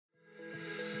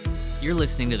You're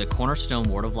listening to the Cornerstone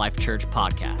Word of Life Church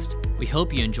podcast. We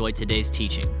hope you enjoyed today's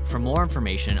teaching. For more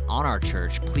information on our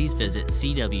church, please visit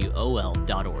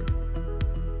cwol.org.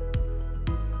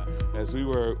 As we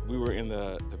were in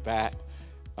the back,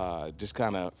 just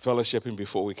kind of fellowshipping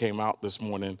before we came out this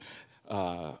morning,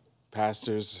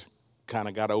 pastors kind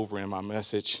of got over in my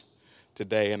message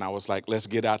today, and I was like, let's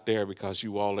get out there because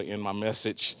you all are in my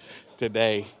message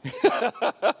today.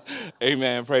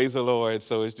 Amen. Praise the Lord.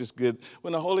 So it's just good.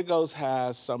 When the Holy Ghost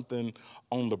has something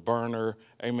on the burner,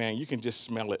 amen, you can just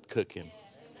smell it cooking.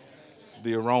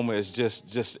 The aroma is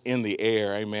just in the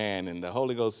air, amen, and the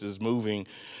Holy Ghost is moving,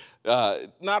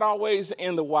 not always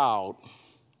in the wild,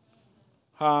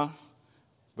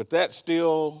 but that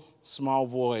still small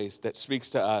voice that speaks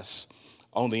to us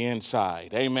on the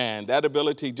inside. Amen. That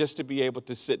ability just to be able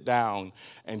to sit down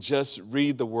and just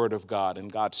read the word of God,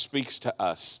 and God speaks to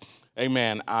us.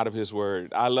 Amen. Out of his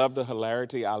word. I love the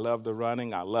hilarity. I love the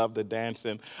running. I love the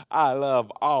dancing. I love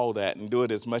all that and do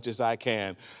it as much as I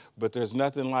can. But there's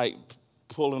nothing like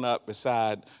pulling up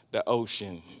beside the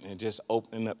ocean and just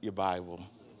opening up your Bible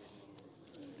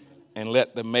and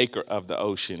let the maker of the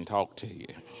ocean talk to you.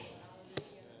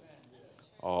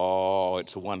 Oh,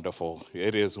 it's wonderful.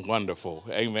 It is wonderful.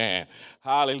 Amen.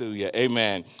 Hallelujah.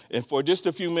 Amen. And for just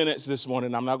a few minutes this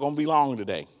morning, I'm not going to be long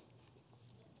today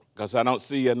because I don't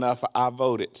see enough I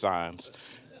voted signs.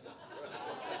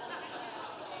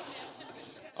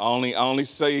 Only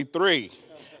say 3.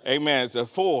 Amen. So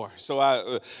 4. So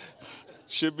I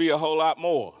should be a whole lot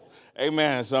more.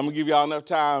 Amen. So I'm going to give y'all enough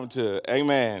time to,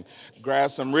 amen, grab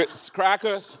some Ritz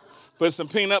crackers, put some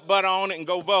peanut butter on it, and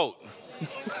go vote.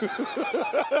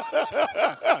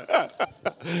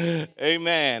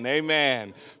 Amen.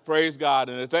 Amen. Praise God.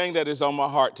 And the thing that is on my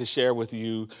heart to share with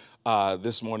you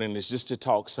this morning is just to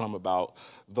talk some about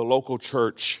the local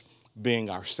church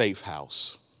being our safe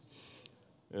house.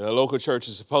 The local church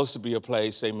is supposed to be a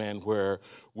place, amen, where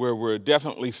we're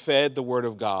definitely fed the word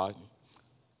of God.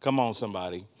 Come on,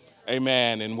 somebody.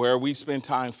 Amen. And where we spend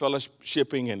time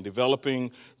fellowshipping and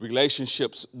developing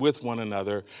relationships with one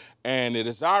another. And it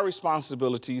is our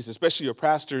responsibilities, especially your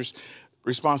pastor's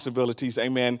responsibilities,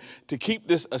 amen, to keep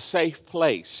this a safe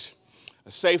place,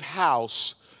 a safe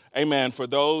house, amen, for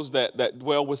those that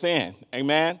dwell within.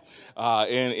 Amen.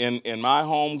 In my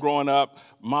home growing up,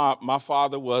 my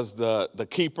father was the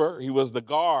keeper. He was the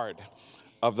guard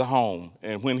of the home.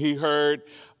 And when he heard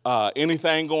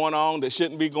anything going on that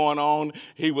shouldn't be going on,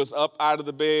 he was up out of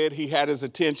the bed. He had his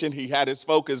attention. He had his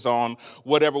focus on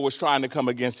whatever was trying to come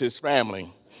against his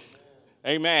family.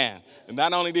 Amen. And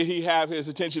not only did he have his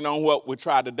attention on what would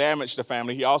try to damage the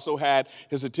family, he also had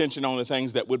his attention on the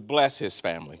things that would bless his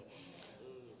family.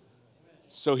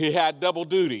 So he had double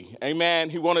duty.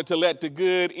 Amen. He wanted to let the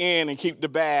good in and keep the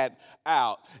bad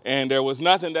out. And there was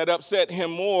nothing that upset him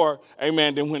more,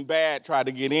 amen, than when bad tried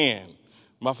to get in.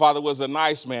 My father was a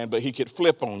nice man, but he could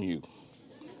flip on you.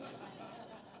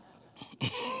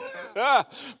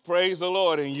 Praise the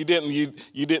Lord. And you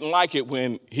didn't like it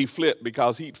when he flipped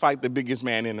because he'd fight the biggest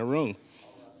man in the room.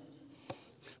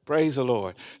 Praise the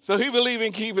Lord. So he believed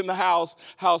in keeping the house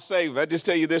safe. I just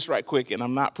tell you this right quick, and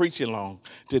I'm not preaching long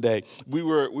today. We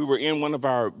were in one of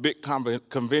our big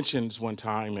conventions one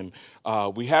time, and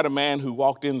we had a man who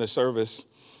walked in the service.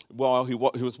 Well, he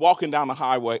was walking down the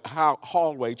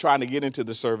hallway trying to get into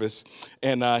the service,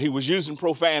 and he was using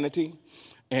profanity,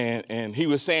 and he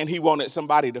was saying he wanted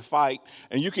somebody to fight,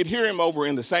 and you could hear him over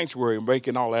in the sanctuary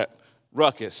making all that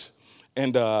ruckus.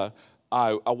 And I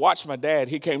watched my dad.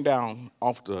 He came down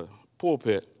off the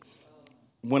pulpit,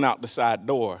 went out the side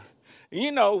door.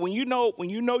 And when you know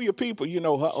your people, you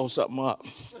know, uh-oh, something up.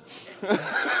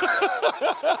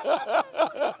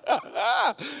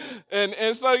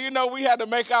 and so, we had to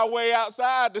make our way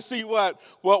outside to see what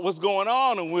was going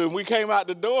on. And when we came out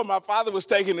the door, my father was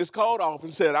taking his coat off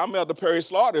and said, I'm Elder Perry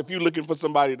Slaughter. If you're looking for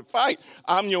somebody to fight,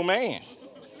 I'm your man.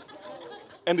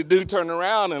 And the dude turned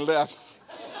around and left.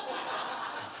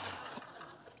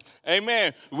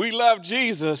 Amen. We love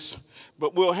Jesus,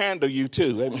 but we'll handle you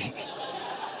too. Amen.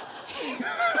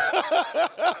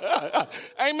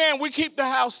 Amen. We keep the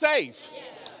house safe.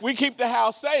 We keep the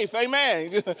house safe.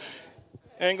 Amen.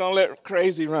 Ain't gonna let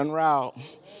crazy run wild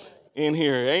in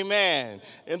here. Amen.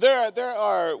 And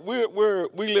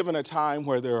we live in a time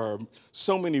where there are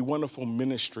so many wonderful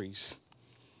ministries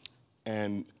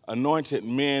and anointed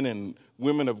men and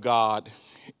women of God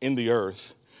in the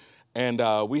earth. And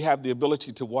we have the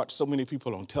ability to watch so many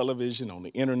people on television, on the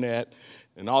internet,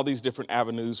 and all these different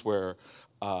avenues where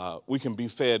we can be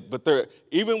fed. But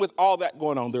even with all that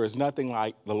going on, there is nothing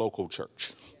like the local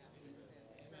church.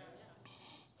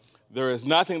 There is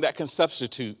nothing that can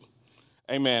substitute,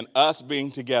 Amen, us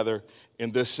being together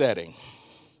in this setting.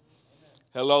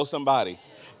 Hello, somebody.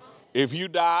 If you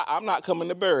die, I'm not coming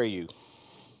to bury you.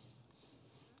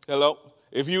 Hello?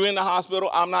 If you're in the hospital,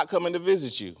 I'm not coming to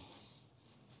visit you.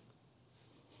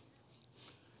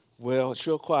 Well, it's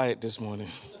real quiet this morning.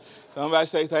 Somebody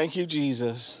say, thank you,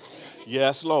 Jesus.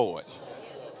 Yes, Lord.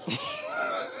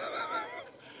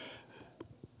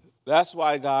 That's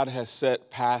why God has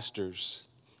set pastors,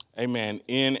 amen,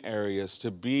 in areas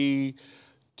to be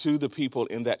to the people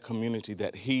in that community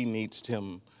that he needs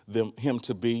him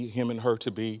to be, him and her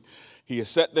to be. He has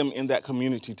set them in that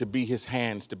community to be his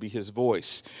hands, to be his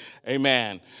voice.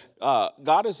 Amen.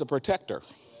 God is a protector.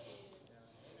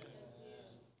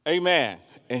 Amen.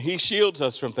 And he shields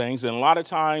us from things. And a lot of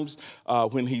times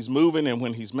when he's moving and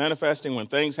when he's manifesting, when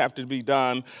things have to be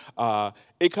done,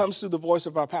 it comes through the voice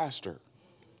of our pastor.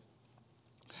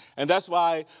 And that's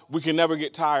why we can never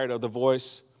get tired of the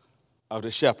voice of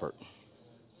the shepherd.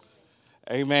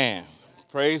 Amen.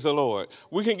 Praise the Lord.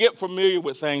 We can get familiar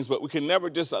with things, but we can never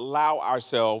just allow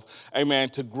ourselves, amen,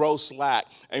 to grow slack,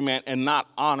 amen, and not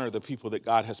honor the people that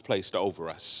God has placed over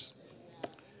us.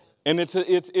 And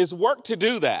it's work to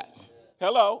do that.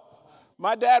 Hello.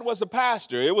 My dad was a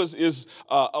pastor. It was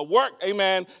a work,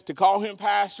 amen, to call him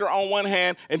pastor on one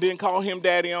hand and then call him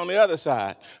daddy on the other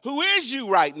side. Who is you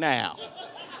right now?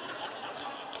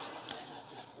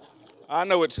 I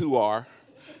know it's who are.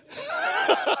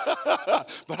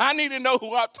 But I need to know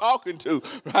who I'm talking to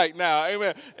right now.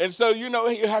 Amen. And so, you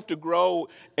have to grow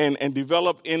and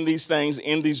develop in these things,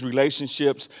 in these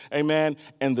relationships. Amen.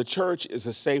 And the church is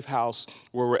a safe house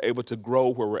where we're able to grow,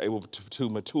 where we're able to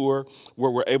mature,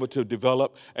 where we're able to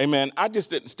develop. Amen. I just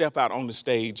didn't step out on the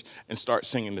stage and start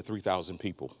singing to 3,000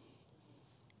 people.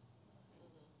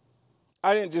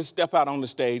 I didn't just step out on the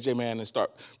stage, amen, and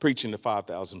start preaching to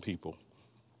 5,000 people.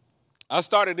 I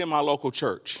started in my local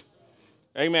church.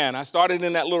 Amen. I started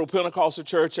in that little Pentecostal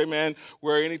church, amen,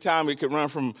 where anytime it could run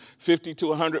from 50 to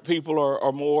 100 people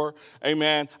or more.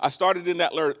 Amen. I started in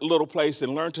that little place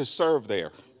and learned to serve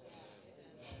there.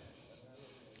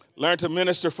 Learned to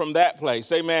minister from that place.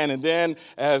 Amen. And then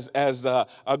as I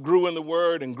grew in the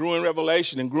word and grew in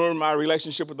revelation and grew in my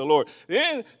relationship with the Lord,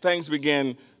 then things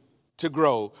began to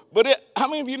grow. But how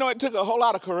many of you know it took a whole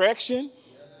lot of correction?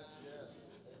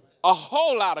 A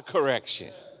whole lot of correction.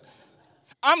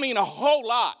 I mean, a whole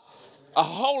lot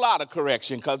of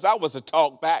correction, because I was a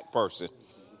talk back person.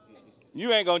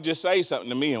 You ain't going to just say something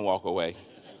to me and walk away.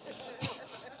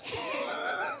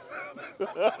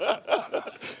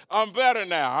 I'm better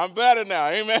now.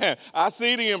 Amen. I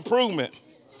see the improvement.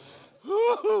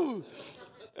 Woo-hoo.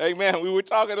 Amen. We were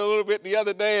talking a little bit the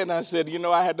other day, and I said,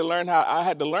 I had to learn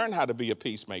how to be a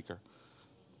peacemaker.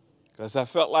 Because I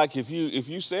felt like if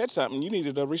you said something, you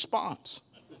needed a response.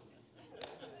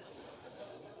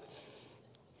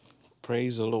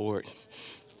 Praise the Lord.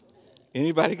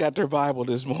 Anybody got their Bible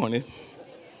this morning?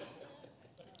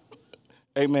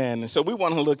 Amen. And so we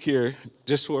want to look here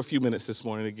just for a few minutes this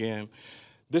morning again.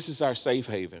 This is our safe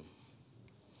haven.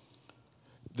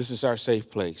 This is our safe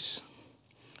place.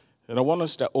 And I want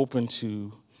us to open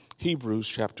to Hebrews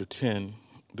chapter 10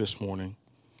 this morning.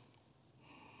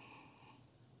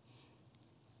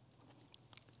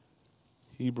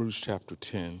 Hebrews chapter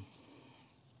 10.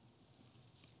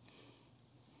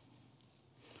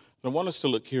 I want us to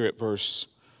look here at verse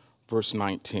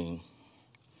 19.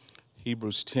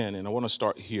 Hebrews 10, and I want to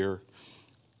start here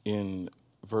in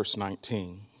verse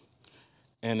 19.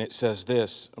 And it says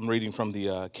this, I'm reading from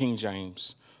the King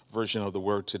James version of the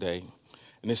word today.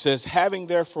 And it says, having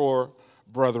therefore,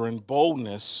 brethren,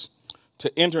 boldness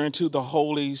to enter into the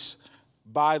holies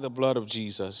by the blood of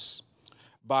Jesus,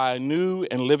 by a new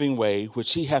and living way,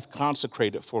 which he hath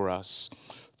consecrated for us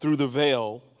through the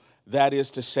veil, that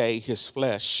is to say, his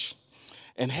flesh.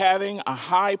 And having a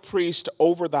high priest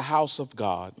over the house of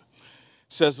God,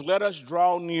 says, let us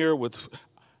draw near with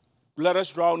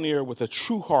a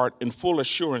true heart and full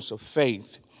assurance of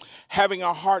faith, having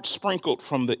our hearts sprinkled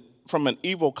from an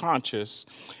evil conscience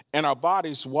and our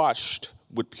bodies washed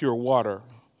with pure water.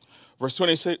 Verse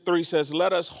 23 says,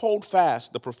 let us hold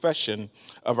fast the profession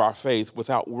of our faith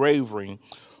without wavering,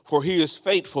 for he is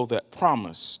faithful that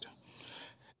promised.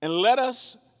 And let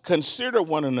us consider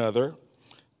one another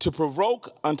to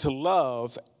provoke unto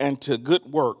love and to good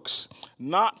works,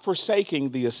 not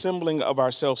forsaking the assembling of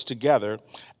ourselves together,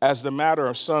 as the matter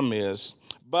of some is,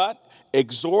 but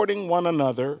exhorting one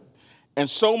another, and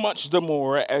so much the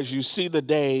more as you see the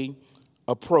day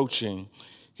approaching.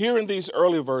 Here in these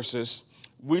early verses,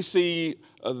 we see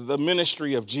the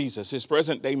ministry of Jesus, his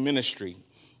present day ministry,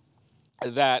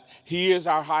 that he is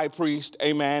our high priest,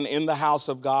 amen, in the house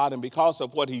of God. And because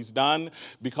of what he's done,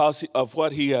 because of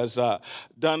what he has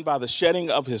done by the shedding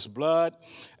of his blood,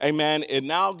 amen, it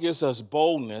now gives us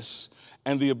boldness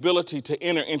and the ability to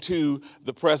enter into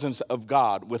the presence of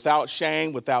God without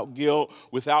shame, without guilt,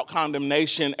 without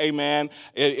condemnation, amen.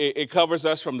 It covers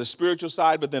us from the spiritual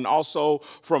side, but then also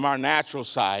from our natural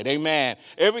side, amen.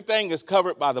 Everything is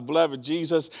covered by the blood of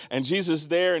Jesus, and Jesus is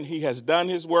there, and he has done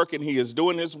his work, and he is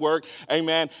doing his work,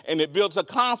 amen. And it builds a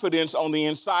confidence on the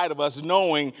inside of us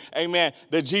knowing, amen,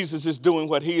 that Jesus is doing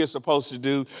what he is supposed to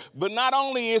do. But not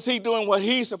only is he doing what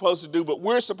he's supposed to do, but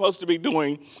we're supposed to be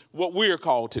doing what we're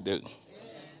called to do.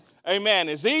 Amen.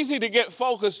 It's easy to get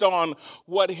focused on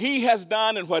what he has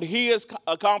done and what he has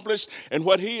accomplished and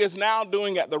what he is now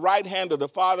doing at the right hand of the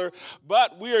Father.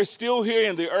 But we are still here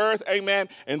in the earth, amen,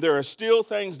 and there are still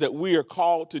things that we are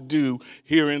called to do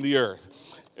here in the earth.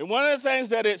 And one of the things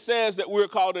that it says that we're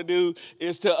called to do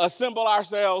is to assemble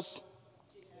ourselves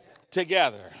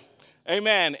together.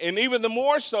 Amen. And even the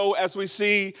more so as we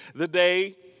see the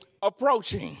day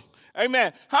approaching.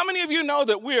 Amen. How many of you know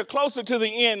that we are closer to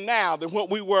the end now than what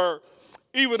we were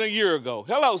even a year ago?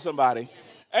 Hello, somebody.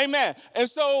 Amen. And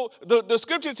so the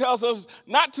scripture tells us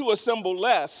not to assemble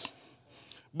less,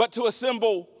 but to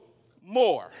assemble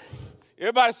more.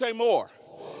 Everybody say more.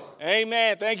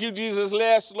 Amen. Thank you, Jesus.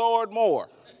 Less, Lord, more.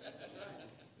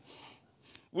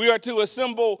 We are to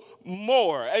assemble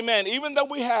more. Amen. Even though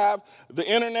we have the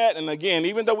internet, and again,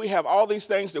 even though we have all these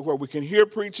things to where we can hear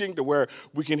preaching, to where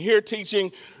we can hear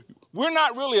teaching, we're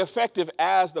not really effective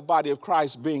as the body of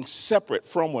Christ being separate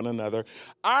from one another.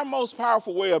 Our most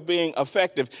powerful way of being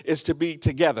effective is to be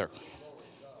together.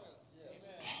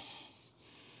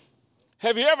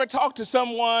 Have you ever talked to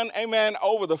someone, amen,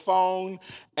 over the phone,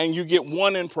 and you get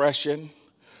one impression,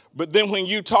 but then when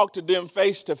you talk to them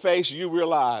face to face, you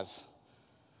realize,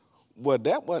 well,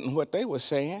 that wasn't what they were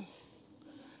saying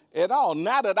at all.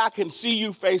 Now that I can see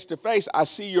you face to face, I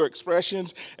see your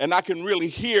expressions, and I can really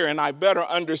hear, and I better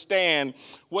understand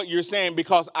what you're saying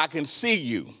because I can see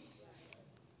you.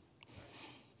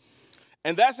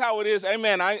 And that's how it is.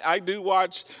 Amen. I do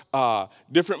watch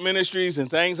different ministries and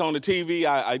things on the TV.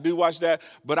 I do watch that.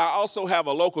 But I also have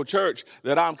a local church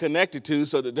that I'm connected to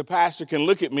so that the pastor can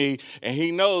look at me and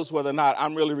he knows whether or not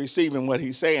I'm really receiving what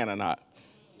he's saying or not.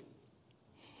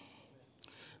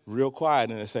 Real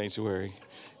quiet in the sanctuary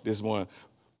this morning.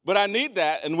 But I need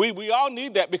that, and we all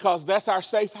need that because that's our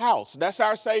safe house. That's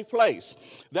our safe place.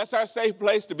 That's our safe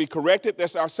place to be corrected.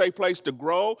 That's our safe place to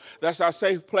grow. That's our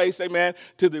safe place, amen,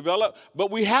 to develop.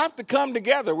 But we have to come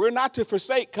together. We're not to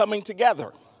forsake coming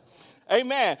together.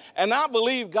 Amen. And I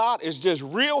believe God is just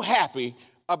real happy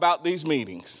about these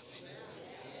meetings.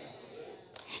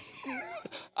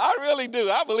 I really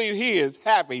do. I believe he is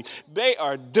happy. They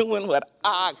are doing what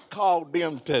I called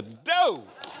them to do.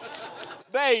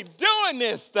 They doing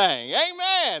this thing.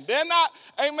 Amen. They're not,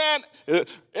 amen.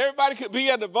 Everybody could be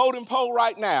at the voting poll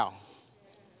right now.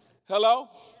 Hello?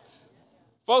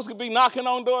 Folks could be knocking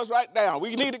on doors right now.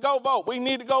 We need to go vote. We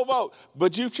need to go vote.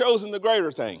 But you've chosen the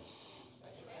greater thing.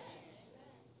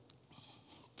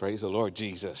 Praise the Lord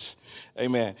Jesus.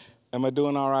 Amen. Am I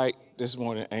doing all right this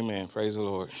morning? Amen. Praise the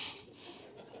Lord.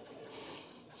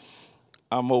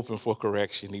 I'm open for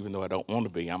correction, even though I don't want to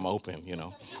be. I'm open, you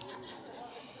know.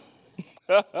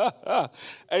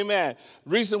 Amen.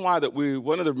 Reason why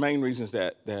one of the main reasons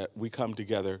that we come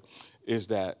together is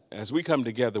that as we come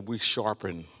together, we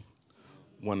sharpen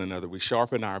one another. We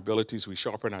sharpen our abilities. We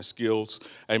sharpen our skills.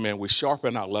 Amen. We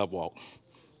sharpen our love walk.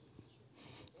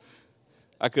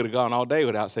 I could have gone all day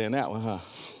without saying that one, huh?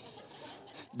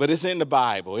 But it's in the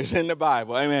Bible. It's in the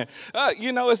Bible. Amen.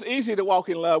 It's easy to walk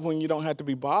in love when you don't have to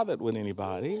be bothered with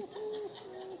anybody.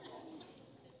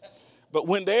 But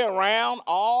when they're around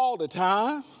all the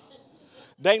time,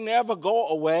 they never go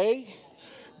away.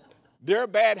 Their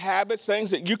bad habits,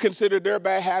 things that you consider their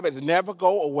bad habits, never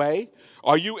go away.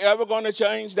 Are you ever going to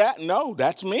change that? No,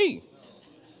 that's me.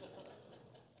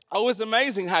 Oh, it's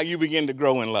amazing how you begin to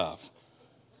grow in love.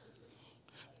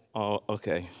 Oh,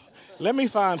 okay. Let me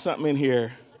find something in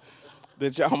here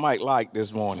that y'all might like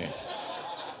this morning.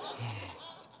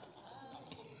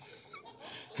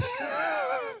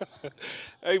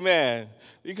 Amen.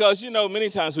 Because, many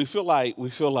times we feel like,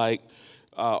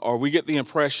 or we get the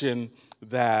impression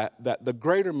that the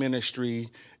greater ministry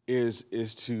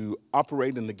is to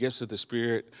operate in the gifts of the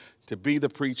Spirit, to be the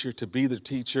preacher, to be the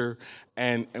teacher,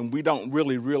 and we don't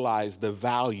really realize the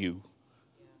value.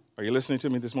 Are you listening to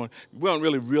me this morning? We don't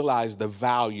really realize the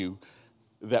value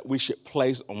that we should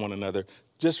place on one another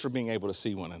just for being able to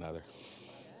see one another.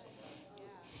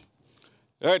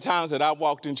 There are times that I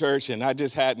walked in church and I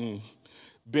just hadn't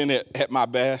been at my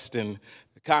best and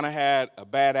kind of had a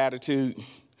bad attitude.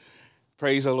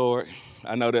 Praise the Lord.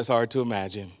 I know that's hard to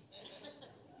imagine.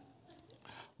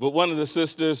 But one of the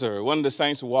sisters or one of the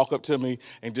saints would walk up to me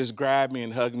and just grab me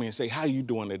and hug me and say, "How you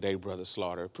doing today, Brother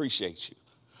Slaughter? Appreciate you."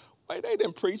 Wait, they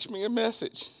didn't preach me a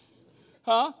message.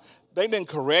 Huh? They didn't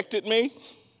corrected me.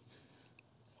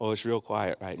 Oh, it's real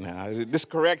quiet right now. This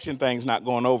correction thing's not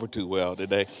going over too well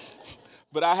today.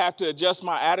 But I have to adjust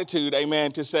my attitude,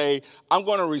 amen, to say, I'm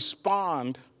going to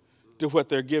respond to what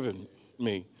they're giving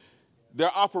me.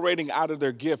 They're operating out of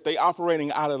their gift. They're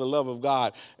operating out of the love of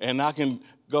God. And I can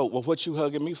go, well, what you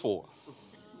hugging me for?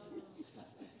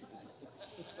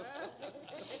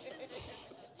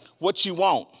 What you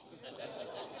want?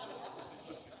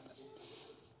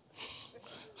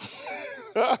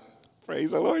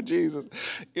 Praise the Lord Jesus.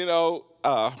 You know,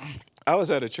 I was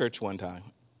at a church one time.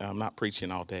 I'm not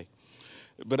preaching all day.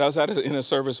 But I was in a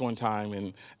service one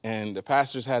time, and the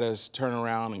pastors had us turn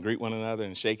around and greet one another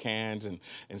and shake hands and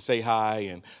say hi.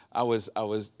 And I was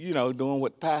doing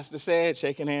what the pastor said,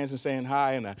 shaking hands and saying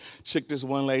hi. And I shook this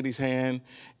one lady's hand,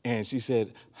 and she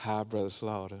said, "Hi, Brother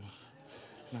Slaughter."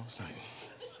 And I was like,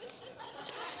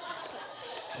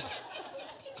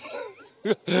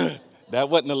 that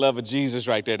wasn't the love of Jesus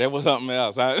right there. That was something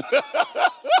else.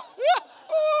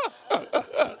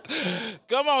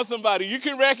 Come on, somebody. You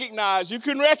can recognize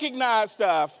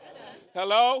stuff.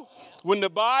 Hello? When the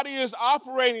body is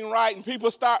operating right and people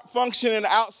start functioning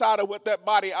outside of what that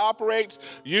body operates,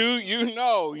 you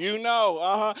know.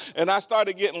 And I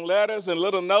started getting letters and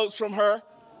little notes from her.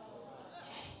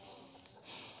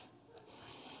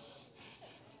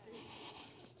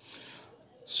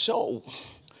 So,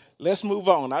 let's move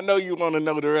on. I know you want to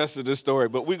know the rest of the story,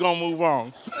 but we're going to move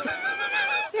on.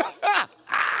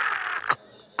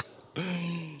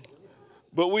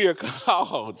 But we are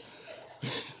called.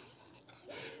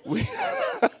 We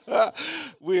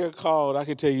are called. I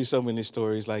could tell you so many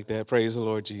stories like that. Praise the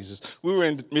Lord Jesus. We were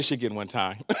in Michigan one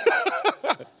time.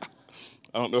 I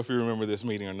don't know if you remember this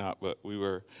meeting or not, but we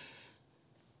were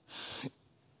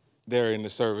there in the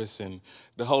service, and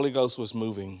the Holy Ghost was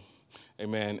moving.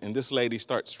 Amen. And this lady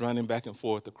starts running back and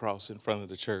forth across in front of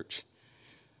the church.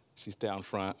 She's down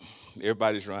front.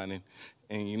 Everybody's running.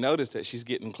 And you notice that she's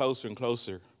getting closer and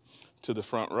closer to the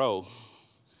front row.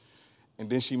 And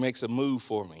then she makes a move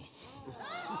for me.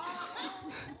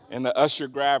 And the usher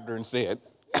grabbed her and said,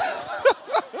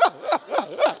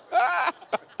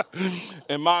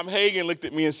 and Mom Hagan looked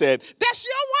at me and said, "That's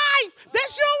your wife.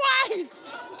 That's your wife."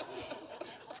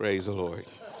 Praise the Lord.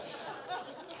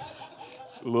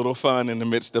 A little fun in the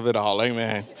midst of it all.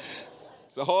 Amen.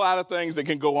 It's a whole lot of things that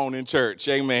can go on in church.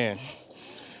 Amen.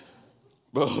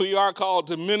 But we are called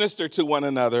to minister to one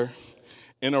another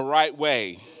in a right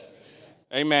way.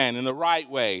 Amen. In the right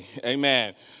way.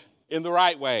 Amen. In the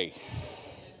right way.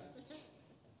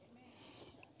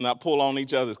 Not pull on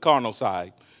each other's carnal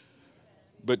side,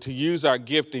 but to use our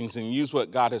giftings and use what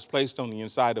God has placed on the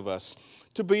inside of us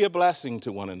to be a blessing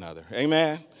to one another.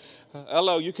 Amen.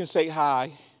 Hello, you can say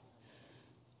hi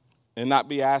and not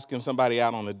be asking somebody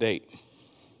out on a date.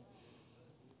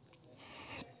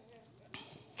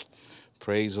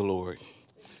 Praise the Lord.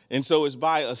 And so it's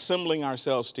by assembling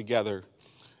ourselves together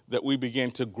that we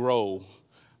begin to grow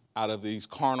out of these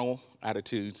carnal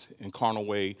attitudes and carnal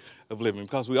way of living,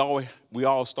 because we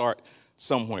all start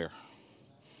somewhere.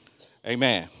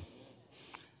 Amen.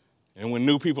 And when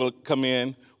new people come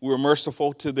in, we're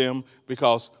merciful to them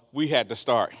because we had to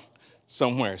start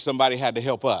somewhere. Somebody had to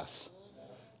help us.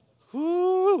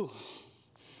 Woo.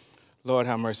 Lord,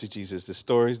 have mercy, Jesus. The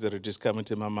stories that are just coming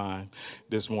to my mind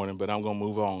this morning, but I'm going to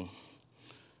move on.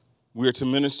 We're to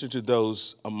minister to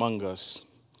those among us,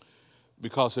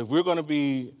 because if we're going to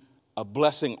be a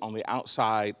blessing on the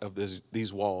outside of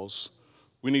these walls,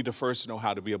 we need to first know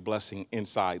how to be a blessing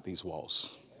inside these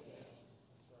walls.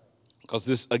 Because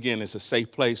this, again, is a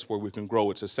safe place where we can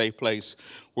grow. It's a safe place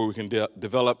where we can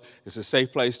develop. It's a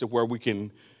safe place to where we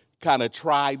can kind of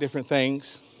try different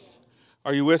things.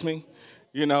 Are you with me?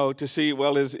 You know, to see,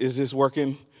 well, is this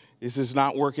working? Is this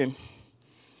not working?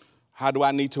 How do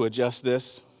I need to adjust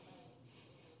this?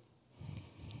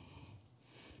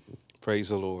 Praise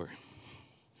the Lord.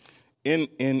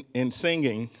 In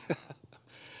singing,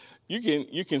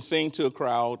 you can sing to a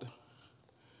crowd.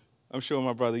 I'm sure,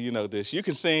 my brother, you know this. You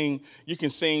can sing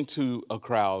to a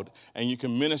crowd, and you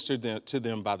can minister to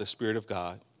them by the Spirit of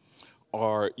God.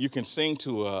 Or you can sing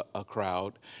to a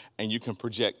crowd, and you can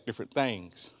project different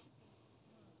things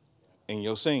in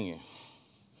your singing.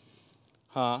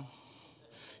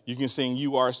 You can sing,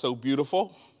 "You Are So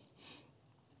Beautiful,"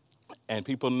 and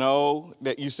people know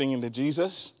that you're singing to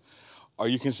Jesus. Or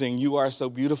you can sing, "You Are So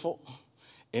Beautiful,"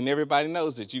 And everybody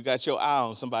knows that you got your eye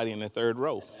on somebody in the third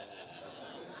row.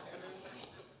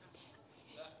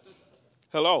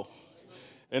 Hello.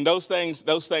 And those things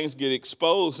get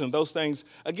exposed, and those things,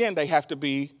 again, they have to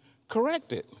be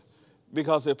corrected.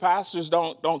 Because if pastors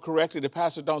don't correct it, if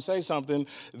pastors don't say something,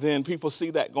 then people see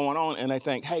that going on and they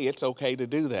think, hey, it's okay to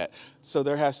do that. So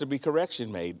there has to be correction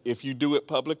made. If you do it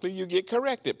publicly, you get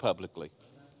corrected publicly.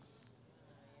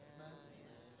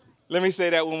 Let me say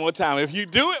that one more time. If you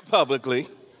do it publicly,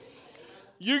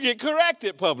 you get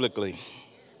corrected publicly.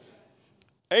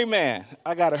 Amen.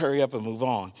 I got to hurry up and move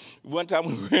on. One time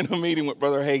we were in a meeting with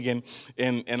Brother Hagin,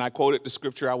 and I quoted the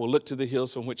scripture, I will look to the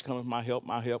hills from which cometh my help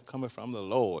cometh from the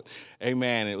Lord.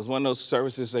 Amen. It was one of those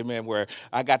services, amen, where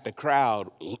I got the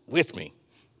crowd with me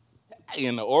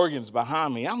and the organs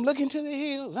behind me. I'm looking to the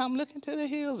hills. I'm looking to the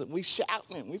hills. And we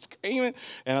shouting and we screaming.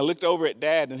 And I looked over at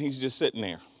Dad, and he's just sitting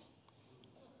there.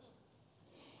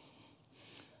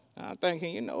 I'm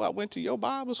thinking, I went to your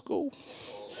Bible school.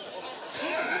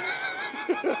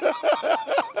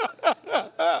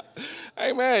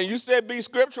 Amen. You said be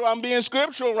scriptural. I'm being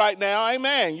scriptural right now.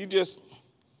 Amen.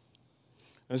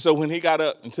 And so when he got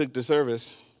up and took the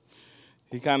service,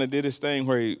 he kind of did his thing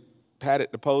where he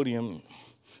patted the podium,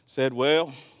 said,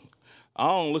 well, I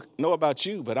don't know about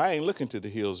you, but I ain't looking to the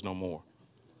hills no more.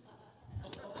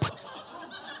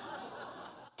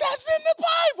 That's in the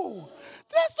Bible.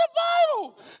 That's the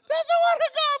Bible. That's the word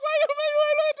of God. Why you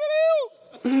ain't looking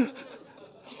to the hills?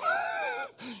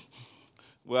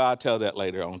 Well, I'll tell that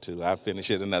later on, too. I'll finish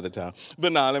it another time.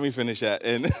 But no, let me finish that.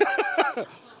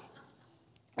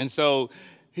 And so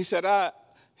he said,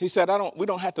 we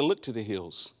don't have to look to the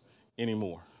hills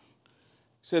anymore.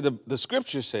 He said the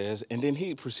scripture says, and then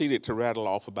he proceeded to rattle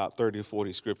off about 30 or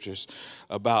 40 scriptures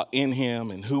about in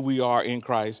him and who we are in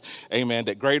Christ. Amen.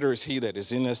 That greater is he that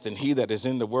is in us than he that is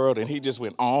in the world. And he just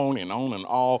went on and on and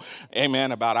on.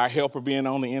 Amen. About our helper being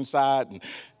on the inside. And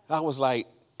I was like,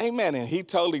 amen. And he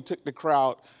totally took the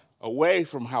crowd away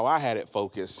from how I had it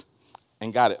focused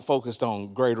and got it focused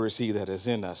on greater is he that is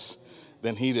in us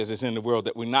than he that is in the world,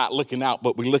 that we're not looking out,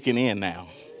 but we're looking in now.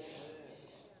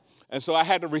 And so I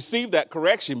had to receive that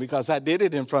correction because I did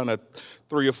it in front of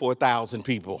 3,000 or 4,000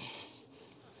 people.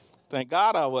 Thank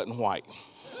God I wasn't white.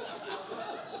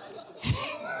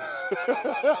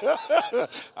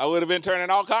 I would have been turning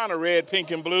all kind of red,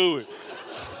 pink, and blue.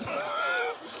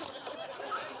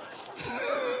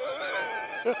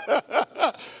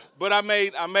 But I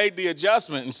made the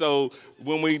adjustment. And so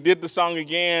when we did the song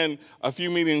again a few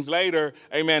meetings later,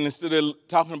 amen, instead of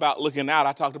talking about looking out,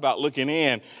 I talked about looking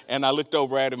in. And I looked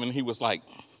over at him and he was like,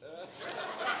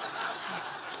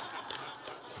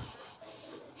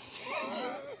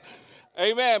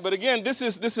 amen. But again, this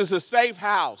is a safe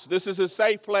house. This is a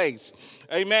safe place.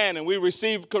 Amen. And we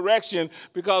receive correction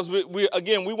because we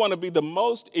want to be the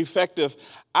most effective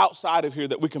outside of here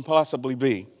that we can possibly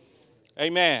be.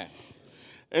 Amen.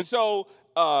 And so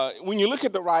when you look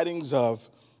at the writings of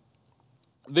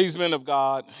these men of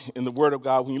God in the Word of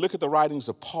God, when you look at the writings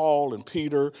of Paul and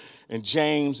Peter and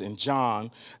James and John,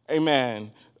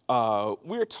 amen,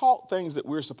 we're taught things that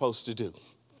we're supposed to do.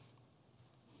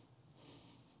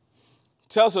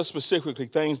 Tells us specifically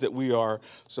things that we are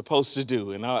supposed to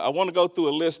do. And I want to go through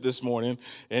a list this morning,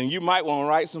 and you might want to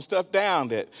write some stuff down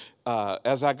that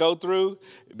as I go through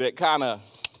that kind of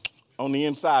on the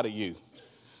inside of you.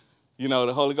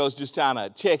 The Holy Ghost just trying to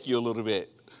check you a little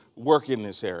bit, work in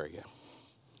this area.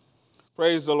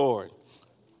 Praise the Lord.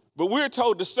 But we're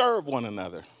told to serve one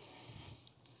another.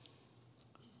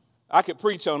 I could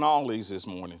preach on all these this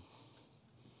morning.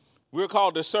 We're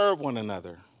called to serve one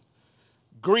another,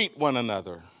 greet one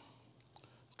another,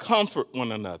 comfort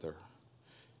one another,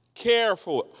 care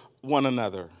for one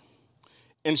another,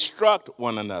 instruct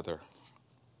one another,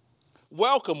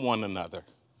 welcome one another.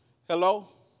 Hello?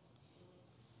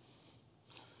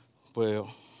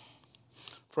 Well,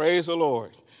 praise the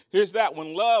Lord. Here's that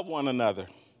one, love one another.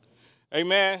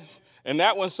 Amen. And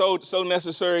that one's so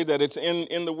necessary that it's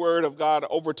in the Word of God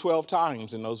over 12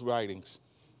 times in those writings.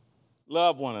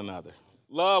 Love one another.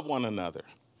 Love one another.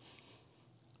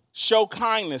 Show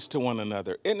kindness to one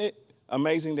another. Isn't it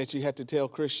amazing that you have to tell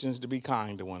Christians to be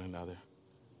kind to one another?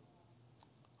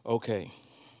 Okay.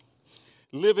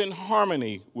 Live in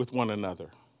harmony with one another.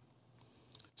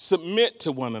 Submit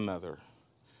to one another.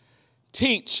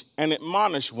 Teach and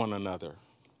admonish one another.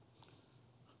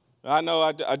 I know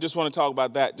I just want to talk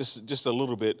about that just a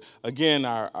little bit. Again,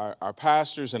 our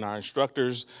pastors and our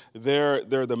instructors, they're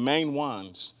the main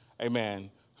ones, amen,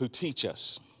 who teach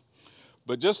us.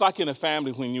 But just like in a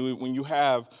family, when you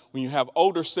have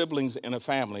older siblings in a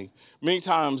family, many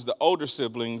times the older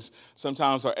siblings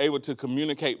sometimes are able to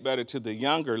communicate better to the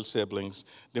younger siblings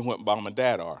than what mom and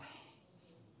dad are.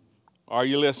 Are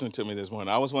you listening to me this morning?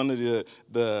 I was one of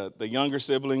the younger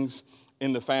siblings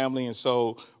in the family, and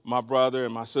so my brother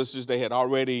and my sisters, they had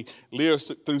already lived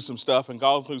through some stuff and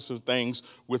gone through some things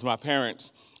with my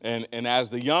parents. And as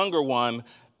the younger one,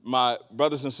 my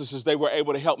brothers and sisters, they were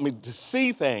able to help me to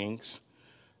see things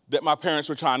that my parents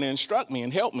were trying to instruct me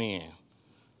and help me in.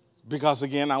 Because,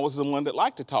 again, I was the one that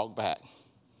liked to talk back.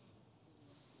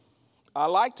 I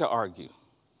liked to argue.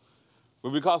 But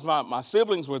because my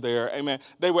siblings were there, amen,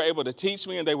 they were able to teach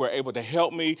me and they were able to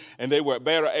help me, and they were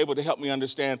better able to help me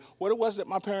understand what it was that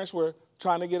my parents were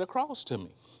trying to get across to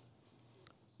me.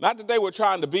 Not that they were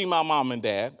trying to be my mom and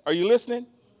dad. Are you listening?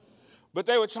 But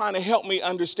they were trying to help me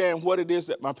understand what it is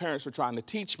that my parents were trying to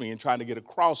teach me and trying to get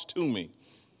across to me.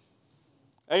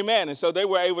 Amen. And so they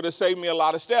were able to save me a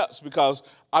lot of steps because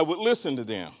I would listen to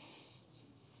them.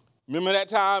 Remember that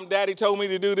time Daddy told me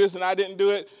to do this and I didn't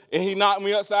do it and he knocked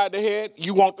me upside the head?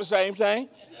 You want the same thing?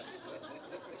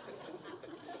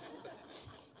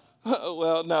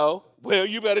 Well, no. Well,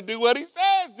 you better do what he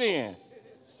says then.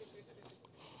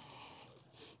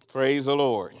 Praise the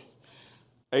Lord.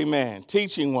 Amen.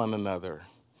 Teaching one another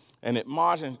and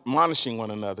admonishing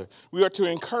one another. We are to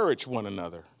encourage one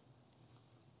another.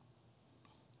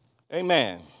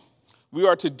 Amen. We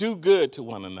are to do good to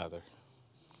one another.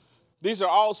 These are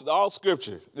all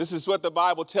scripture. This is what the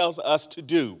Bible tells us to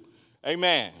do.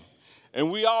 Amen. And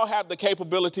we all have the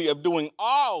capability of doing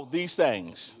all these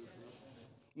things.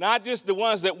 Not just the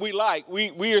ones that we like.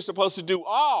 We are supposed to do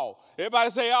all. Everybody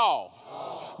say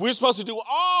all. We're supposed to do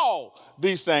all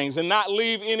these things and not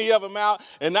leave any of them out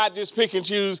and not just pick and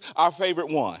choose our favorite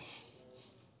one.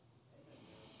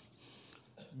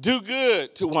 Do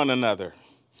good to one another.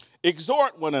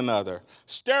 Exhort one another.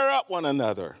 Stir up one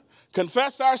another.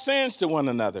 Confess our sins to one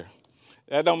another.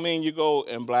 That don't mean you go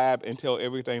and blab and tell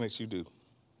everything that you do.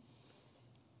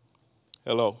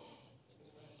 Hello?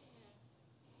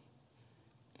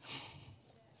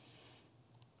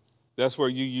 That's where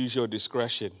you use your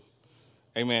discretion.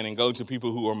 Amen. And go to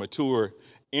people who are mature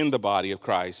in the body of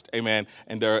Christ. Amen.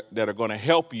 And that are going to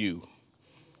help you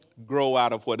grow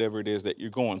out of whatever it is that you're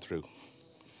going through.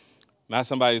 Not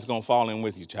somebody's going to fall in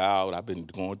with you, child. I've been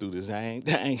going through the same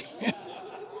thing.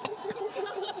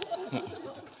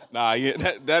 Nah,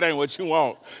 that ain't what you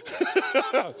want.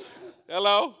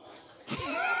 Hello?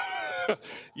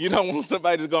 You don't want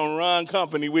somebody that's going to run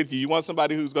company with you. You want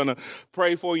somebody who's going to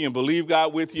pray for you and believe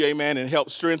God with you, amen, and help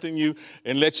strengthen you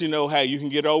and let you know, hey, you can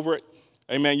get over it.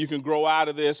 Amen. You can grow out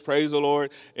of this, praise the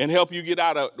Lord, and help you get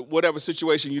out of whatever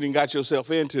situation you done got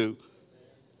yourself into.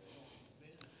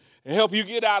 And help you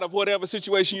get out of whatever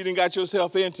situation you done got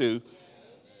yourself into.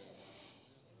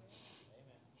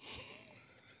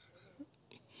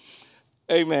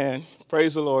 Amen.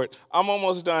 Praise the Lord. I'm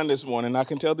almost done this morning. I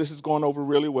can tell this is going over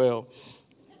really well.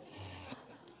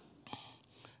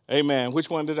 Amen. Which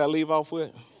one did I leave off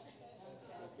with?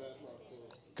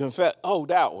 Confess. Oh,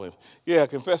 that one. Yeah,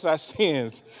 confess our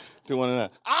sins to one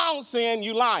another. I don't sin,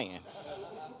 you lying.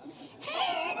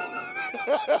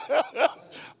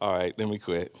 All right, let me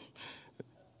quit.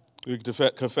 We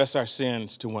confess our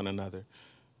sins to one another.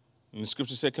 And the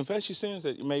scripture said, confess your sins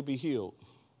that you may be healed.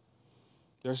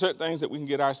 There are certain things that we can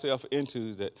get ourselves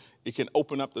into that it can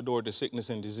open up the door to sickness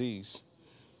and disease.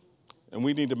 And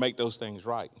we need to make those things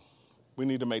right. We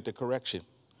need to make the correction.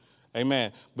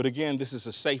 Amen. But again, this is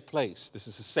a safe place. This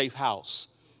is a safe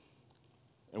house.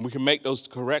 And we can make those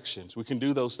corrections. We can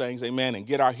do those things, amen, and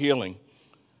get our healing.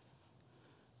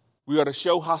 We are to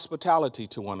show hospitality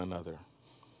to one another.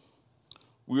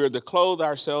 We are to clothe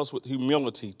ourselves with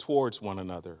humility towards one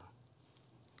another.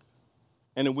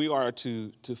 And then we are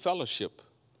to fellowship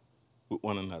with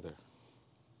one another.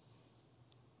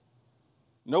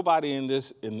 Nobody in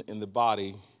the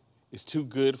body is too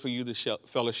good for you to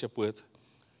fellowship with,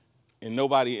 and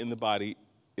nobody in the body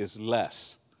is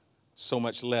less, so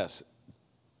much less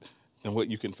than what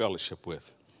you can fellowship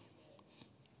with.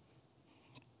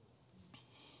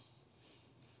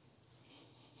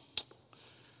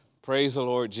 Praise the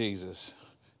Lord Jesus.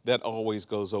 That always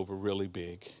goes over really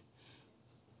big.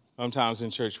 Sometimes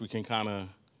in church we can kind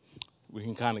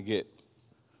of get,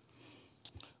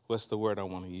 what's the word I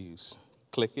want to use?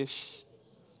 Cliquish.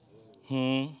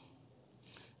 And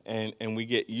we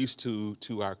get used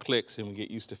to our cliques, and we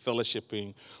get used to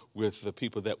fellowshipping with the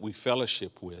people that we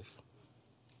fellowship with.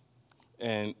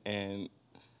 And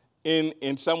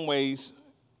in some ways,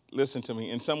 listen to me,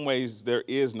 in some ways there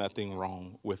is nothing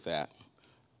wrong with that.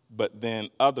 but then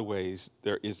other ways,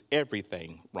 there is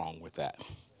everything wrong with that.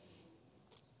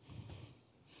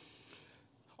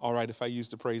 All right, if I use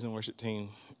the praise and worship team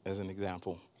as an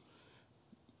example,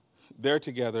 they're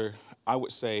together, I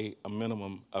would say, a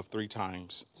minimum of 3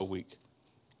 times a week.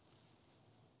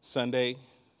 Sunday,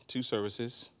 2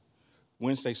 services,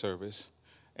 Wednesday service,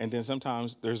 and then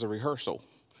sometimes there's a rehearsal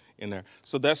in there.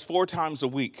 So that's 4 times a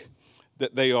week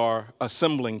that they are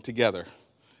assembling together,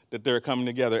 that they're coming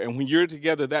together. And when you're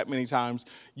together that many times,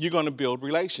 you're going to build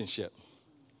relationship.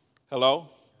 Hello?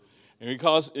 And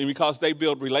because they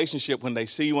build relationship when they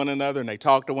see one another and they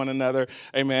talk to one another,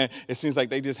 amen, it seems like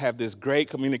they just have this great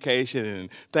communication and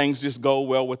things just go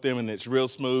well with them and it's real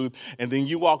smooth. And then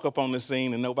you walk up on the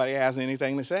scene and nobody has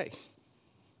anything to say.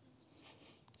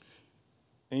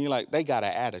 And you're like, they got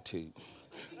an attitude.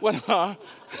 What?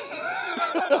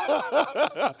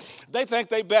 They think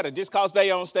they better just because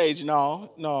they on stage.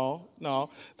 No.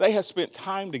 They have spent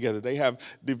time together. They have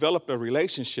developed a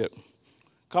relationship.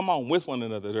 Come on, with one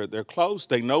another. They're close.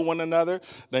 They know one another.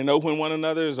 They know when one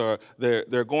another is, or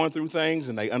they're going through things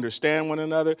and they understand one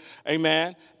another.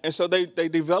 Amen. And so they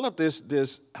develop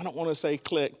this, I don't want to say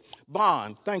clique,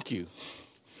 bond. Thank you.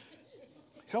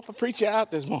 Help a preacher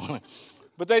out this morning.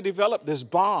 But they develop this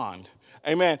bond.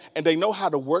 Amen. And they know how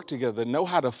to work together. They know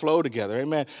how to flow together.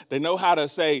 Amen. They know how to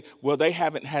say, well, they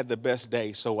haven't had the best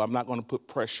day, so I'm not going to put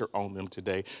pressure on them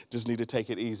today. Just need to take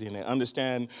it easy. And they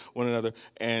understand one another.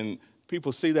 And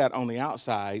people see that on the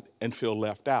outside and feel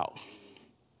left out.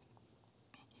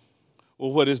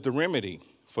 Well, what is the remedy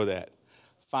for that?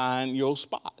 Find your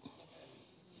spot.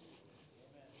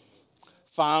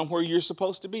 Find where you're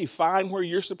supposed to be. Find where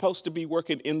you're supposed to be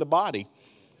working in the body.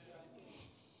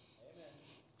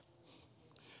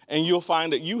 And you'll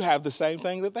find that you have the same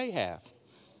thing that they have.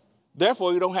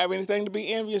 Therefore, you don't have anything to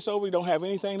be envious over. You don't have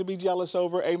anything to be jealous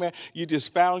over. Amen. You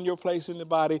just found your place in the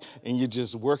body, and you're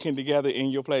just working together in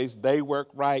your place. They work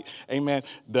right. Amen.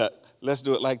 Let's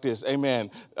do it like this. Amen.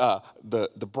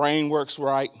 The brain works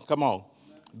right. Come on.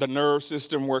 The nerve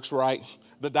system works right.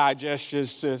 The digestive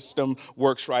system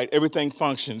works right. Everything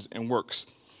functions and works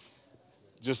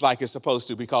just like it's supposed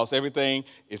to because everything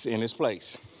is in its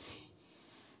place.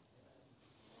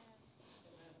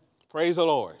 Praise the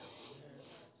Lord.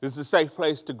 This is a safe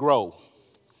place to grow.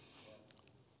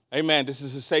 Amen. This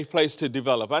is a safe place to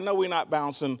develop. I know we're not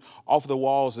bouncing off the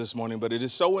walls this morning, but it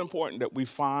is so important that we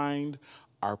find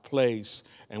our place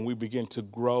and we begin to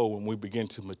grow and we begin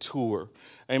to mature.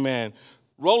 Amen.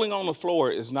 Rolling on the floor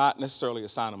is not necessarily a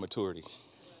sign of maturity.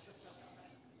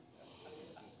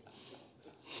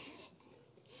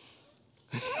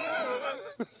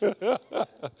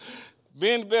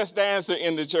 Being the best dancer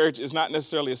in the church is not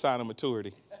necessarily a sign of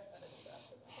maturity.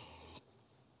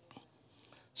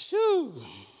 Shoo.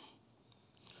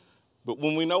 But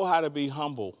when we know how to be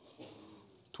humble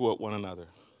toward one another,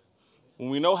 when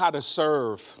we know how to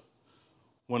serve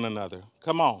one another,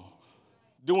 come on,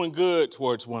 doing good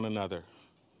towards one another,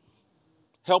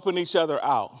 helping each other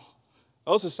out,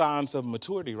 those are signs of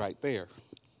maturity right there.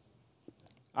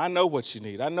 I know what you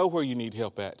need. I know where you need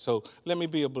help at. So let me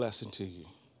be a blessing to you.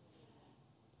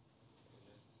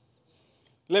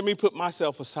 Let me put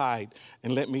myself aside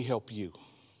and let me help you.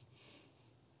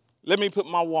 Let me put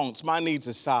my wants, my needs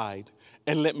aside,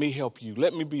 and let me help you.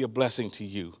 Let me be a blessing to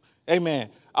you. Amen.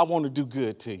 I want to do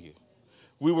good to you.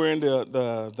 We were in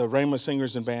the Rhema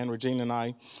Singers and Band. Regina and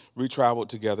I, we traveled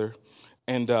together.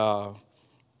 And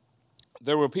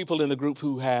there were people in the group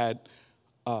who had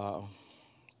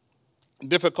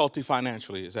difficulty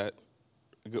financially. Is that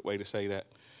a good way to say that?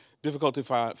 Difficulty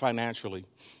financially.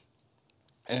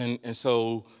 And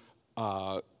so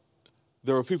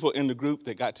there were people in the group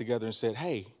that got together and said,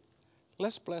 hey,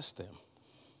 let's bless them.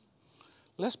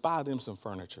 Let's buy them some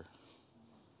furniture.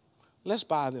 Let's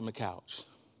buy them a couch.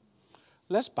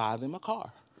 Let's buy them a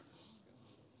car.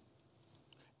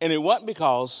 And it wasn't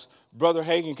because Brother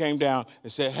Hagin came down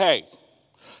and said, hey,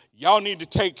 y'all need to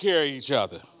take care of each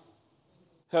other.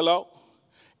 Hello?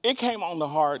 It came on the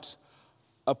hearts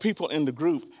of people in the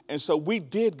group. And so we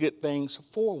did good things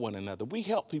for one another. We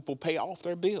helped people pay off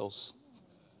their bills.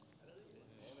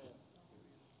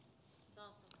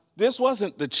 This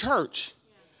wasn't the church.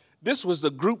 This was the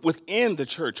group within the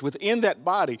church, within that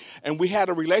body. And we had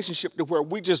a relationship to where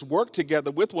we just worked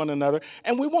together with one another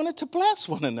and we wanted to bless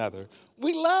one another.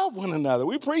 We love one another.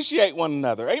 We appreciate one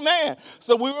another. Amen.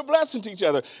 So we were blessing to each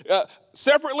other.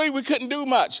 Separately, we couldn't do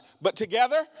much. But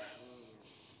together,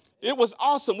 it was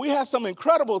awesome. We had some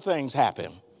incredible things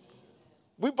happen.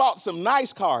 We bought some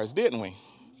nice cars, didn't we?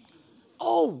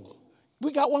 Oh,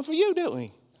 we got one for you, didn't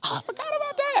we? Oh, I forgot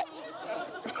about that.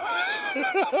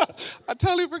 I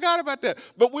totally forgot about that.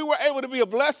 But we were able to be a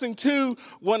blessing to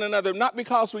one another, not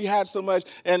because we had so much.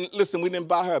 And listen, we didn't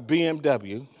buy her a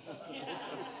BMW.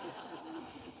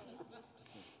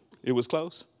 It was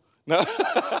close. No.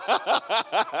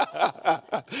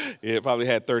 It probably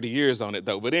had 30 years on it,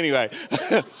 though. But anyway,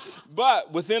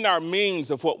 but within our means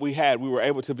of what we had, we were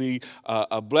able to be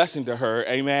a blessing to her.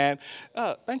 Amen.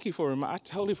 Thank you for reminding. I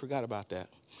totally forgot about that.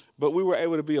 But we were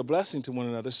able to be a blessing to one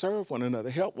another, serve one another,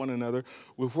 help one another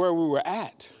with where we were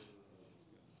at.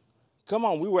 Come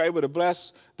on, we were able to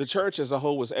bless the church as a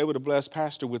whole, was able to bless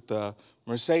Pastor with the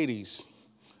Mercedes.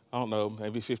 I don't know,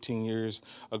 maybe 15 years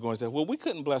ago, and said, well, we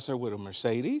couldn't bless her with a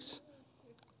Mercedes,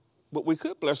 but we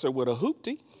could bless her with a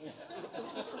hoopty.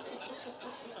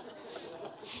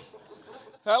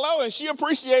 Hello, and she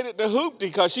appreciated the hoopty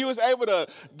because she was able to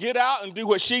get out and do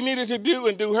what she needed to do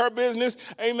and do her business,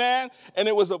 amen? And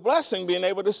it was a blessing being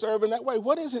able to serve in that way.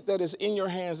 What is it that is in your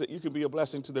hands that you can be a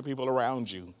blessing to the people around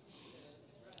you?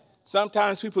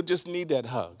 Sometimes people just need that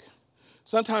hug.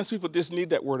 Sometimes people just need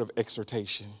that word of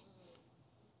exhortation.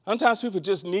 Sometimes people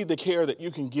just need the care that you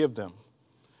can give them.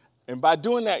 And by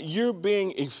doing that, you're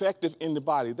being effective in the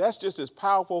body. That's just as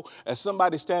powerful as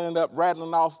somebody standing up,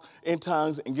 rattling off in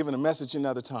tongues and giving a message in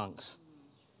other tongues.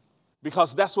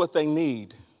 Because that's what they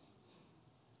need.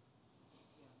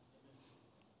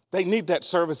 They need that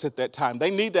service at that time.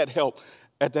 They need that help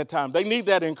at that time. They need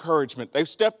that encouragement. They've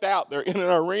stepped out. They're in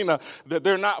an arena that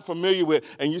they're not familiar with.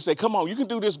 And you say, come on, you can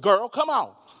do this, girl. Come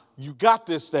on. You got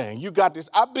this thing. You got this.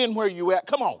 I've been where you at.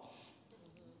 Come on.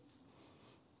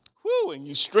 Woo, and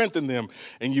you strengthen them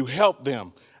and you help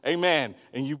them. Amen.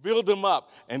 And you build them up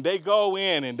and they go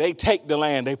in and they take the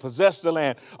land. They possess the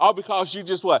land. All because you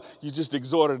just what? You just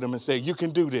exhorted them and said, you can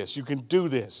do this. You can do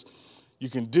this. You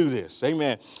can do this.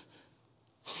 Amen.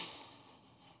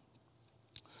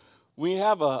 When you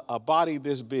have a body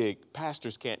this big,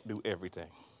 pastors can't do everything.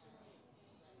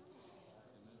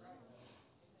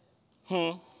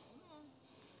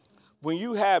 When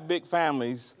you have big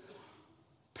families,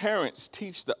 parents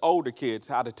teach the older kids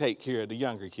how to take care of the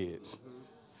younger kids.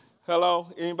 Hello?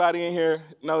 Anybody in here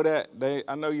know that?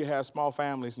 I know you have small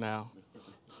families now.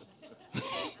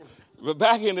 But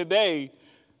back in the day,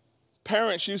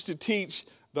 parents used to teach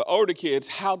the older kids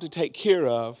how to take care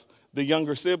of the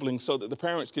younger siblings so that the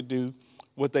parents could do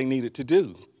what they needed to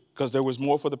do because there was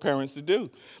more for the parents to do.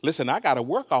 Listen, I got to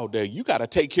work all day. You got to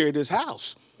take care of this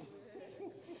house.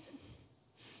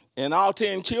 And all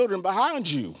 10 children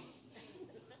behind you.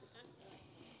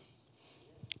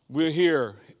 We're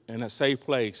here in a safe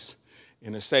place,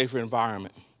 in a safer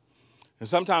environment. And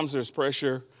sometimes there's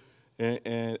pressure,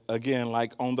 and again,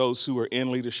 like on those who are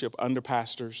in leadership under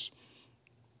pastors,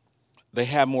 they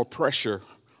have more pressure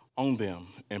on them.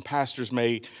 And pastors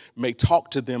may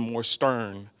talk to them more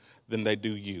stern than they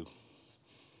do you.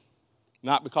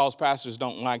 Not because pastors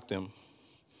don't like them.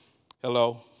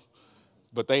 Hello?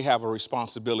 But they have a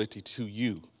responsibility to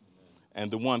you. And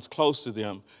the ones close to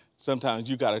them, sometimes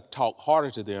you got to talk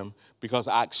harder to them because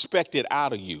I expect it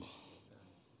out of you.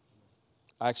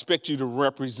 I expect you to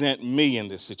represent me in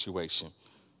this situation.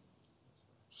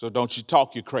 So don't you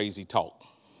talk your crazy talk.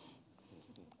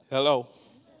 Hello?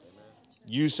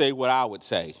 You say what I would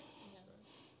say.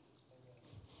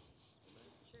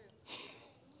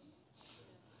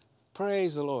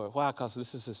 Praise the Lord. Why? Because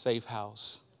this is a safe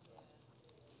house.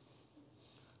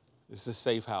 This is a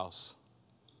safe house.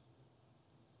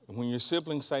 And when your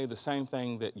siblings say the same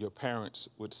thing that your parents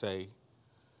would say,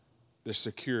 there's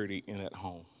security in that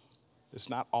home. It's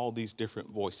not all these different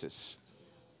voices.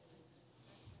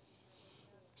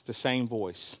 It's the same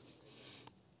voice.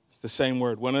 It's the same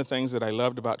word. One of the things that I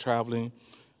loved about traveling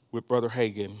with Brother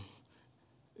Hagin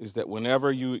is that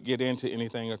whenever you would get into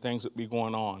anything or things would be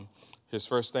going on, his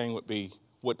first thing would be,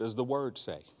 what does the word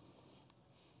say?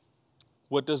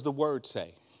 What does the word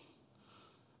say?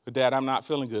 But Dad, I'm not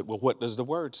feeling good. Well, what does the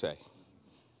word say?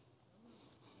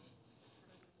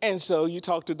 And so you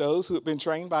talk to those who have been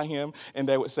trained by him, and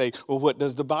they would say, well, what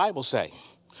does the Bible say?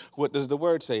 What does the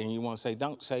word say? And you want to say,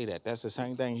 don't say that. That's the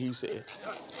same thing he said.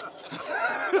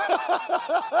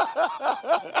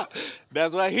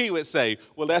 That's what he would say.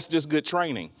 Well, that's just good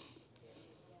training.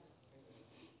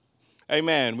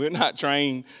 Amen. We're not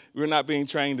being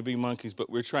trained to be monkeys, but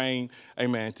we're trained,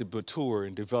 amen, to mature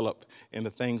and develop in the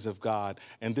things of God.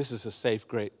 And this is a safe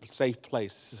place.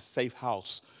 This is a safe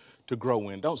house to grow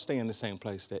in. Don't stay in the same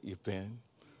place that you've been.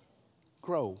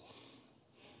 Grow.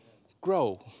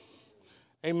 Grow.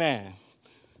 Amen.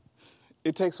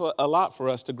 It takes a lot for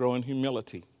us to grow in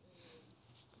humility.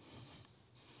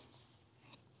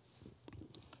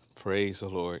 Praise the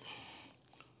Lord.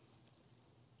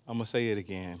 I'm going to say it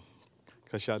again,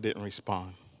 because y'all didn't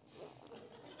respond.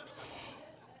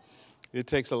 It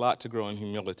takes a lot to grow in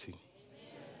humility.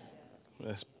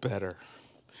 That's better.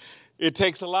 It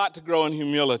takes a lot to grow in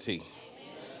humility.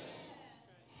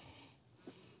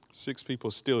 6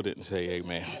 people still didn't say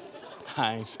amen.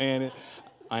 I ain't saying it.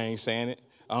 I ain't saying it.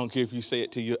 I don't care if you say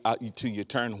it till you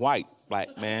turn white.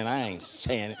 Like, man, I ain't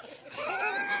saying it.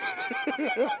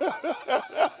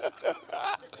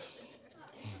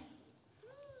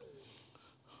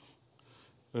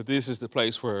 But this is the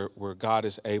place where God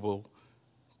is able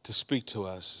to speak to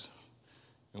us,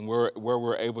 and where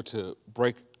we're able to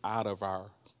break out of our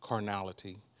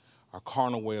carnality, our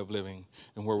carnal way of living,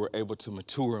 and where we're able to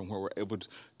mature and where we're able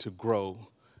to grow.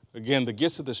 Again, the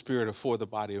gifts of the Spirit are for the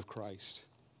body of Christ.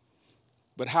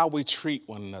 But how we treat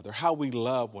one another, how we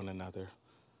love one another,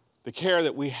 the care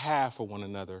that we have for one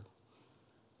another.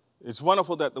 It's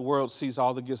wonderful that the world sees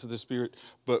all the gifts of the Spirit,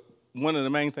 but one of the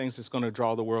main things that's going to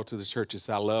draw the world to the church is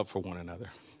our love for one another.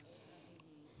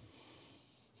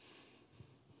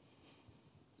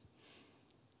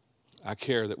 Our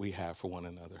care that we have for one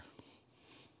another.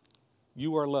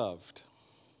 You are loved.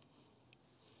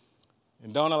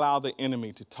 And don't allow the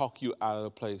enemy to talk you out of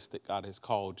the place that God has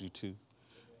called you to.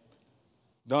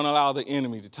 Don't allow the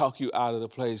enemy to talk you out of the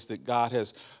place that God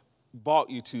has brought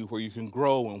you to, where you can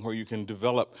grow and where you can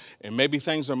develop. And maybe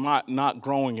things are not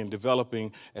growing and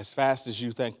developing as fast as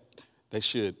you think they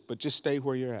should, but just stay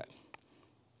where you're at.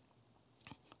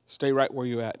 Stay right where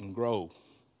you're at and grow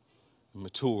and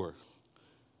mature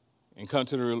and come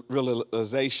to the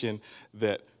realization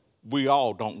that we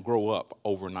all don't grow up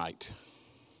overnight,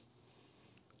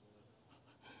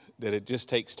 that it just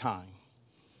takes time.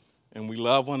 And we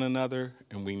love one another,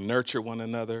 and we nurture one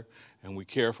another, and we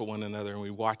care for one another, and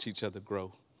we watch each other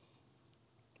grow.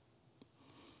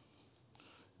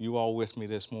 You all with me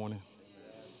this morning?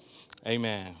 Yes.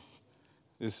 Amen.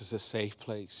 This is a safe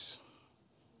place.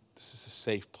 This is a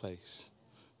safe place.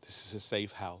 This is a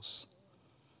safe house.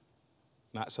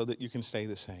 Not so that you can stay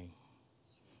the same,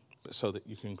 but so that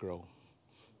you can grow.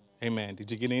 Amen.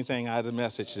 Did you get anything out of the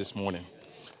message this morning?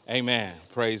 Amen.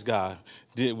 Praise God.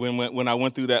 When I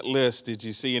went through that list, did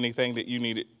you see anything that you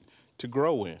needed to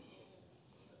grow in?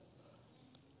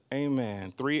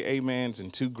 Amen. 3 amens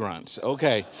and 2 grunts.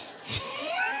 Okay.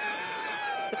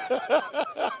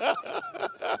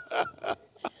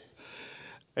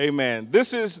 Amen.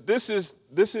 This is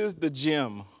the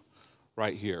gym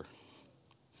right here.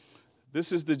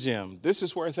 This is the gym. This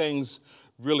is where things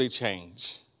really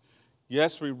change.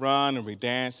 Yes, we run and we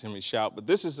dance and we shout, but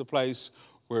this is the place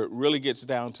where it really gets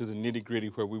down to the nitty-gritty,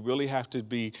 where we really have to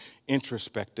be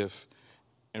introspective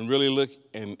and really look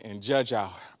and judge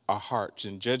our hearts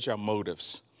and judge our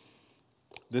motives.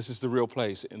 This is the real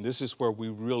place, and this is where we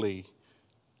really,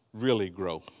 really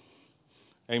grow.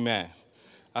 Amen.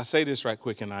 I say this right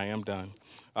quick, and I am done.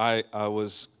 I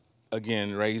was,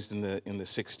 again, raised in the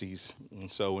 60s, and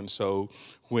so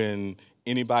when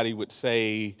anybody would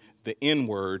say the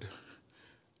N-word,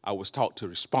 I was taught to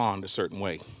respond a certain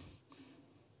way.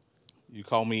 You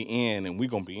call me in, and we're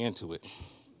going to be into it.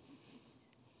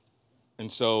 And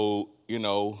so,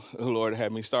 the Lord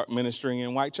had me start ministering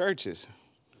in white churches.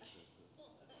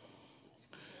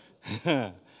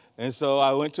 And so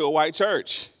I went to a white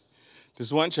church,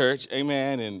 this one church,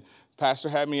 amen, and pastor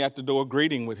had me at the door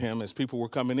greeting with him as people were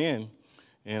coming in.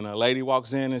 And a lady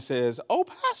walks in and says, "Oh,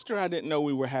 pastor, I didn't know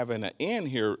we were having an in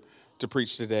here to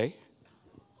preach today."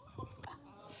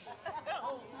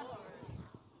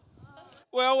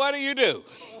 Well, what do you do?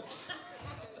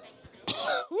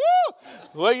 Woo!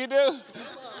 What do you do?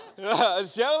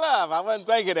 Show love. I wasn't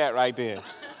thinking that right then.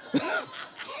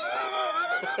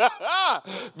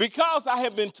 Because I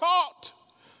have been taught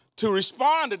to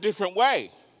respond a different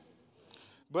way.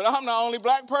 But I'm the only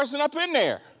black person up in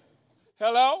there.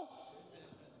 Hello?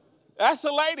 That's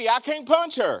a lady. I can't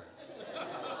punch her.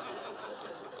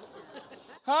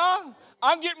 Huh?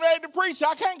 I'm getting ready to preach.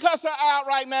 I can't cuss her out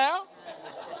right now.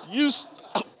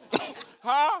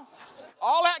 Huh?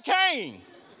 All that came.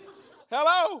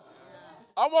 Hello?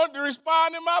 I wanted to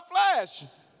respond in my flesh.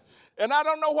 And I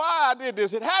don't know why I did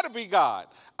this. It had to be God.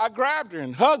 I grabbed her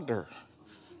and hugged her.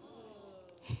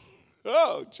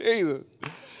 Oh, Jesus.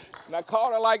 And I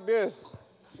called her like this.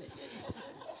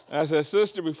 I said,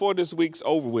 "Sister, before this week's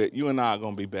over with, you and I are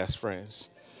going to be best friends."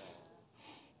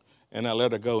 And I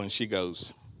let her go, and she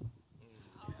goes,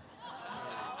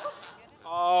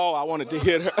 "Oh, I wanted to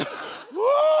hit her." Woo!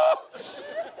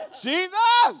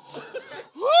 Jesus!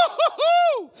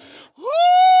 Woo!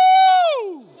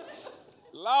 Woo!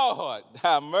 Lord,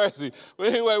 have mercy. But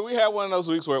anyway, we had one of those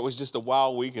weeks where it was just a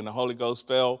wild week and the Holy Ghost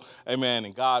fell, amen,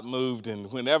 and God moved.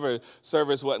 And whenever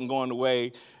service wasn't going the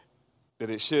way that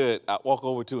it should, I walk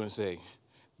over to and say,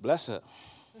 bless her.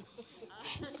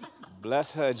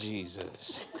 Bless her,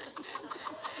 Jesus.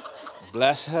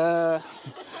 Bless her.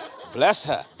 Bless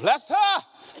her. Bless her.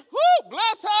 Woo,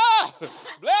 bless her.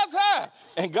 Bless her.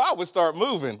 And God would start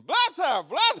moving. Bless her.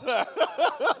 Bless her.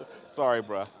 Sorry,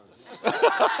 bro.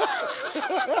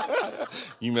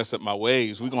 You messed up my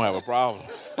waves. We're going to have a problem.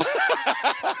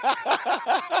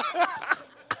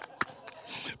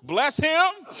 Bless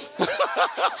him.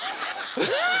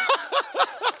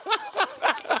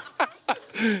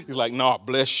 He's like, no,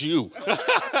 bless you.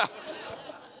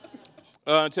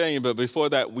 I'm telling you, but before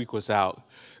that week was out,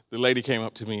 the lady came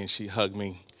up to me and she hugged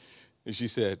me. And she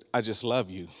said, I just love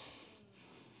you.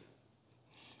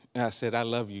 And I said, I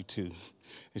love you too.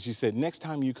 And she said, next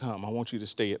time you come, I want you to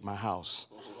stay at my house.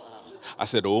 I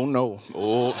said, oh, no.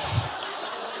 Oh.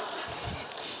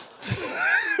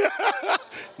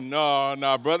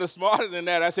 No, brother, smarter than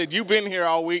that. I said, you've been here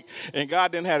all week, and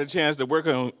God didn't have a chance to work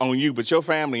on you, but your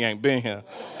family ain't been here.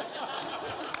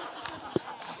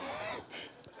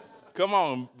 Come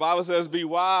on. Bible says be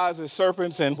wise as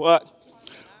serpents and what?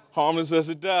 Harmless as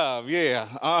a dove. Yeah.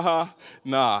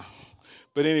 Nah.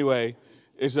 But anyway,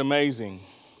 it's amazing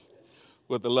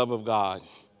what the love of God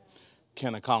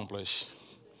can accomplish.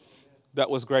 That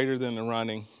was greater than the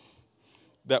running.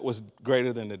 That was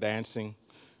greater than the dancing.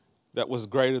 That was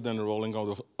greater than the rolling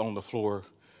on the floor,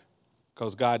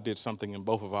 because God did something in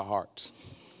both of our hearts.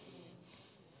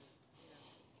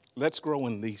 Let's grow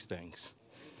in these things.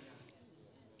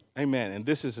 Amen. And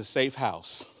this is a safe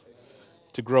house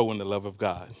to grow in the love of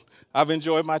God. I've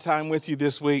enjoyed my time with you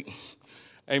this week.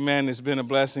 Amen. It's been a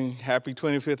blessing. Happy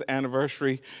 25th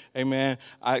anniversary. Amen.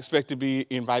 I expect to be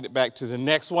invited back to the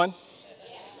next one,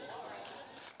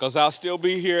 because I'll still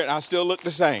be here and I'll still look the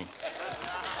same.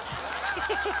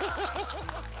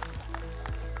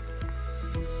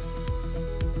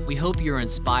 We hope you're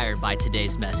inspired by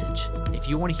today's message. If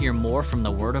you want to hear more from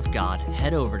the Word of God,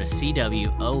 head over to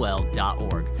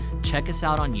cwol.org. Check us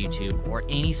out on YouTube or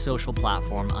any social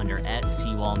platform under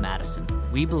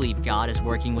 @CWallMadison. We believe God is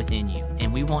working within you,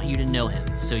 and we want you to know Him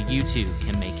so you too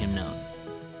can make Him